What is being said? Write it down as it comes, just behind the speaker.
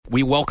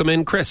we welcome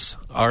in Chris,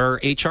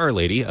 our HR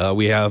lady.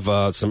 We have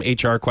some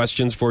HR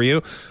questions for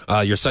you.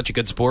 You're such a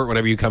good sport.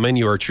 Whenever you come in,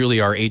 you are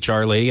truly our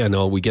HR lady. I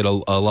know we get a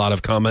lot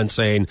of comments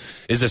saying,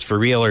 is this for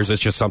real or is this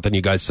just something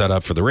you guys set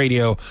up for the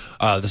radio?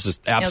 This is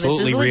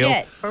absolutely this is real.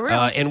 legit. For real.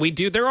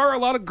 And there are a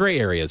lot of gray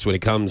areas when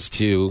it comes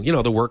to,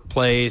 the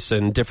workplace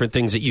and different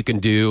things that you can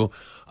do.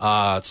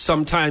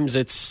 Sometimes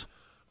it's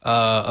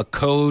a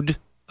code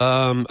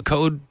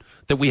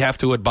that we have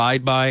to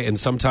abide by, and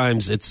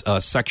sometimes it's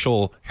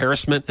sexual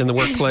harassment in the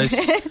workplace.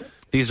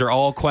 These are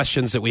all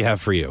questions that we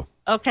have for you.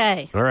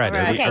 Okay. All right.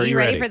 Okay, Are you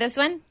ready for this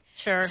one?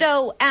 Sure.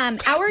 So,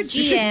 our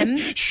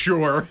GM,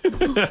 Sure.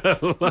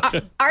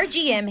 our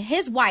GM,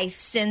 his wife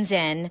sends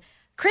in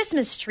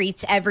Christmas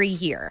treats every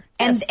year.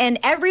 And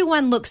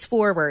everyone looks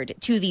forward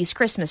to these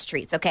Christmas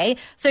treats, okay?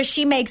 So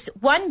she makes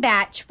one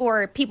batch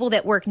for people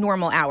that work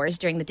normal hours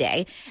during the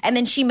day, and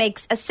then she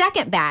makes a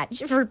second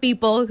batch for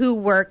people who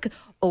work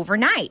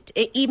overnight,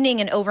 evening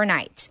and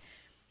overnight.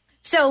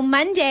 So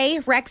Monday,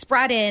 Rex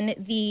brought in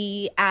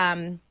the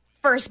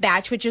first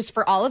batch, which is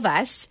for all of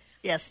us.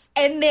 Yes.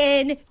 And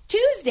then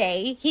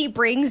Tuesday, he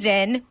brings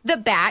in the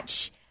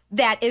batch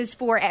that is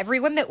for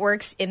everyone that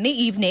works in the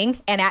evening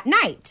and at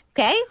night,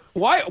 okay?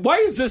 Why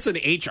is this an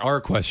HR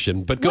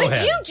question? But go Would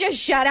ahead. you just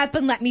shut up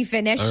and let me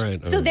finish? All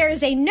right. So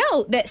there's a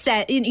note that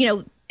said,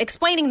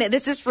 explaining that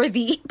this is for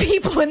the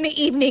people in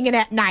the evening and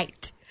at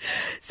night.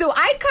 So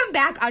I come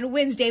back on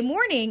Wednesday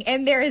morning,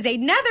 and there is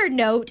another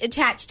note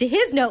attached to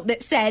his note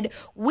that said,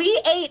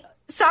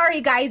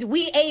 sorry, guys,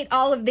 we ate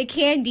all of the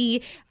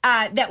candy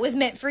that was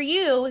meant for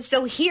you.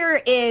 So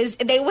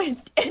they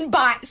went and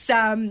bought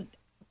some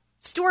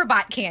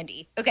store-bought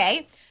candy,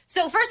 okay?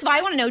 So first of all,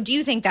 I want to know, do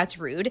you think that's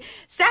rude?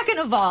 Second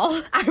of all,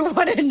 I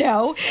want to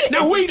know.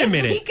 Now, wait a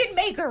minute. We can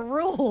make a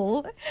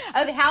rule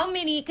of how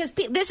many, because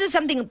this is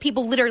something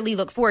people literally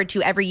look forward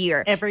to every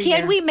year.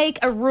 Can we make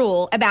a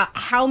rule about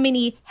how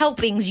many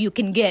helpings you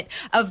can get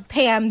of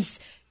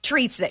Pam's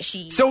treats that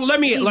she leaves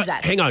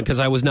us? Hang on, because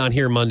I was not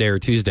here Monday or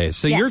Tuesday.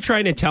 So you're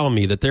trying to tell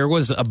me that there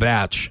was a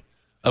batch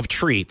of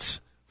treats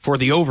for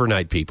the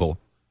overnight people,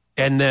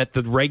 and that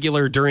the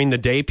regular during the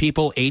day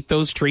people ate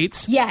those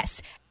treats?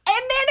 Yes.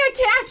 And then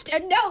attached a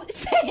note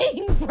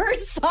saying, we're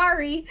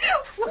sorry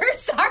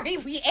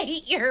we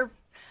ate your...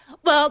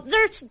 Well,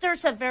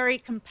 there's a very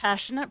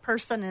compassionate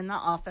person in the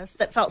office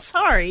that felt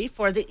sorry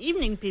for the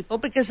evening people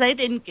because they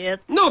didn't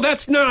get... No,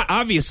 that's not.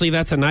 Obviously,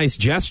 that's a nice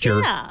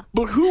gesture. Yeah.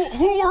 But who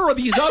are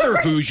these other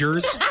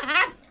Hoosiers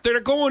that are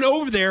going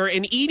over there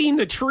and eating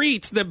the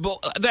treats that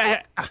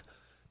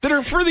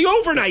are for the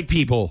overnight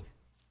people?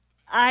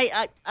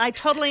 I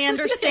totally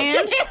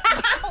understand.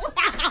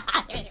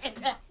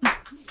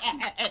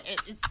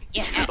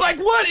 Like,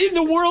 what in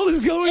the world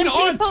is going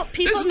on?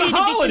 People this is the need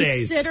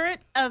holidays. to be considerate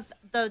of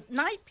the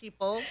night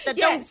people that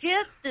don't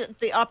get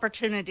the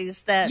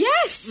opportunities that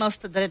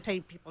most of the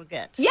day people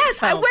get. Yes,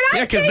 so,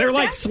 because they're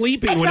like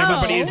sleeping when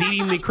everybody is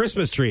eating the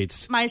Christmas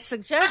treats. My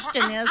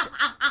suggestion is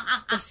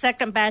the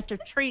second batch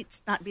of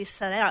treats not be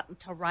set out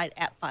until right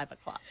at 5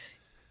 o'clock.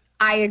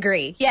 I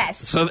agree.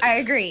 Yes, I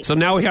agree. So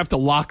now we have to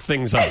lock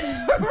things up.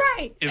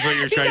 Right. Is what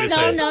you're trying to say.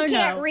 say. People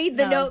can't read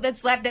the note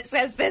that's left that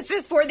says this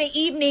is for the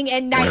evening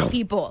and night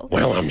people.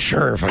 Well, I'm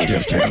sure if I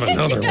just have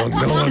another one,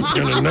 no one's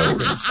going to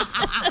notice.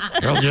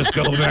 I'll just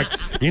go back.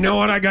 You know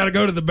what? I got to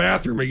go to the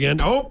bathroom again.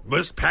 Oh,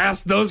 let's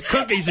pass those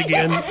cookies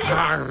again.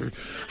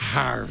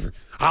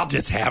 I'll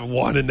just have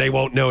one and they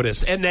won't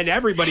notice. And then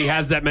everybody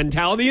has that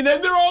mentality and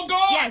then they're all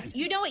gone. Yes.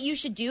 You know what you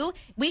should do?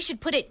 We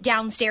should put it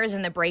downstairs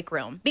in the break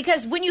room.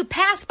 Because when you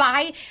pass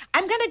by,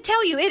 I'm going to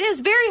tell you, it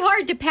is very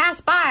hard to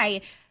pass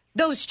by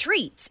those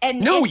treats.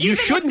 And you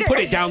shouldn't put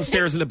it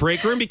downstairs in the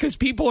break room because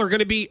people are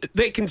going to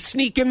they can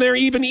sneak in there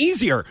even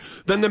easier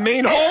than the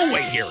main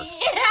hallway here.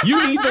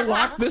 You need to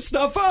lock this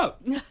stuff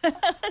up.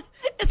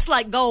 It's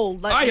like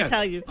gold, let me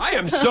tell you. I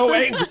am so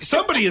angry.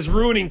 Somebody is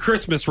ruining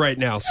Christmas right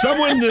now.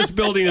 Someone in this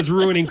building is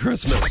ruining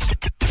Christmas.